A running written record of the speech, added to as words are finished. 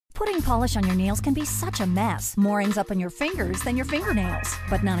Putting polish on your nails can be such a mess. More ends up on your fingers than your fingernails.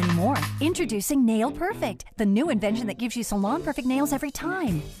 But not anymore. Introducing Nail Perfect, the new invention that gives you salon-perfect nails every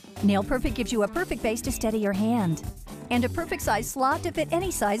time. Nail Perfect gives you a perfect base to steady your hand and a perfect size slot to fit any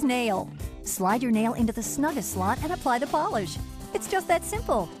size nail. Slide your nail into the snuggest slot and apply the polish. It's just that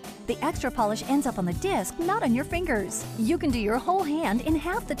simple. The extra polish ends up on the disc, not on your fingers. You can do your whole hand in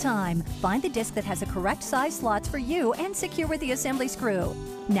half the time. Find the disc that has the correct size slots for you and secure with the assembly screw.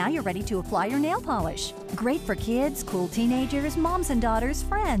 Now you're ready to apply your nail polish. Great for kids, cool teenagers, moms and daughters,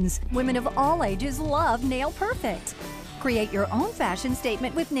 friends. Women of all ages love Nail Perfect. Create your own fashion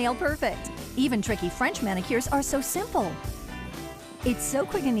statement with Nail Perfect. Even tricky French manicures are so simple. It's so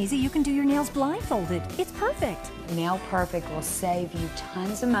quick and easy you can do your nails blindfolded. It's perfect. Nail Perfect will save you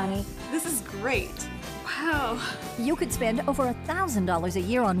tons of money. This is great. Wow. You could spend over $1,000 a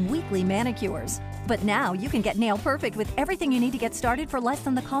year on weekly manicures. But now you can get Nail Perfect with everything you need to get started for less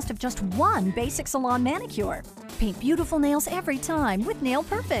than the cost of just one basic salon manicure. Paint beautiful nails every time with Nail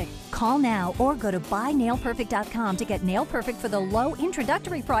Perfect. Call now or go to buynailperfect.com to get Nail Perfect for the low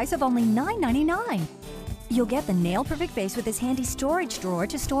introductory price of only $9.99. You'll get the Nail Perfect base with this handy storage drawer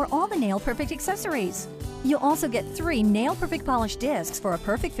to store all the Nail Perfect accessories. You'll also get 3 Nail Perfect polish discs for a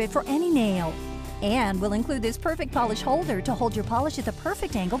perfect fit for any nail. And we'll include this perfect polish holder to hold your polish at the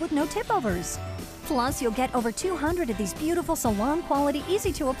perfect angle with no tip-overs. Plus, you'll get over 200 of these beautiful salon-quality,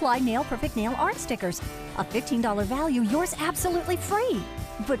 easy-to-apply Nail Perfect nail art stickers. A $15 value, yours absolutely free.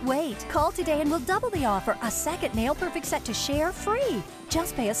 But wait, call today and we'll double the offer, a second Nail Perfect set to share free.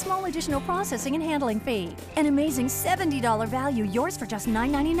 Just pay a small additional processing and handling fee. An amazing $70 value, yours for just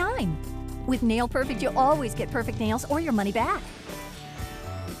 $9.99. With Nail Perfect, you'll always get perfect nails or your money back.